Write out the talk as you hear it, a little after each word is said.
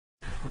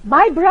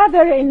My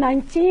brother in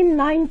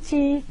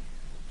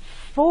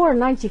 1994,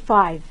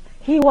 95,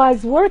 he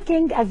was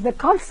working as the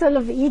consul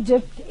of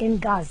Egypt in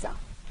Gaza.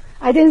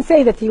 I didn't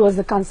say that he was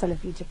the consul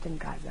of Egypt in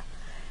Gaza.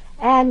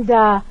 And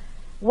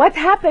what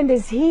happened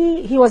is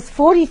he was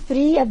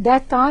 43 at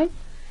that time.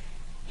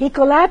 He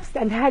collapsed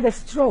and had a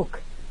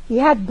stroke. He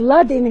had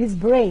blood in his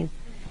brain.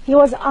 He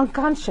was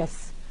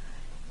unconscious.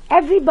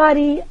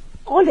 Everybody,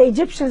 all the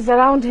Egyptians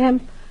around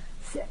him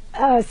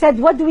said,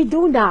 what do we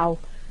do now?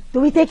 Do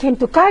we take him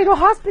to Cairo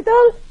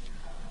Hospital?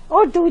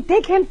 Or do we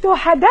take him to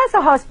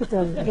Hadassah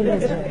Hospital in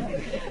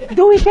Israel?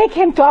 Do we take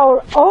him to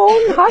our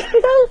own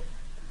hospital?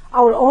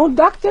 Our own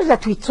doctors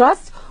that we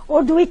trust?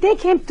 Or do we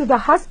take him to the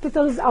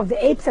hospitals of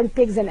the apes and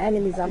pigs and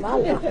enemies of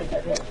Allah?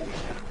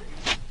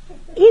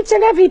 Each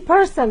and every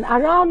person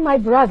around my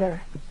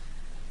brother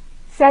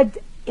said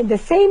in the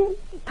same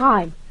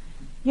time,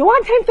 you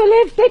want him to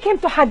live? Take him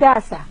to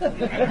Hadassah.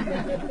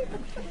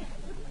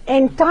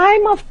 In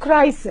time of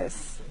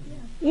crisis,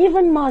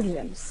 even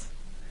Muslims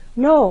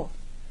know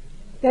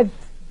that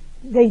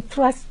they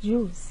trust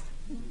Jews.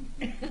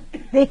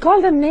 They call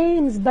them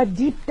names, but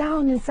deep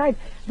down inside,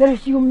 their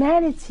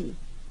humanity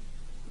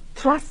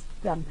trusts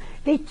them.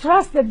 They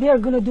trust that they are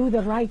going to do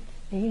the right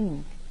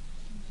thing.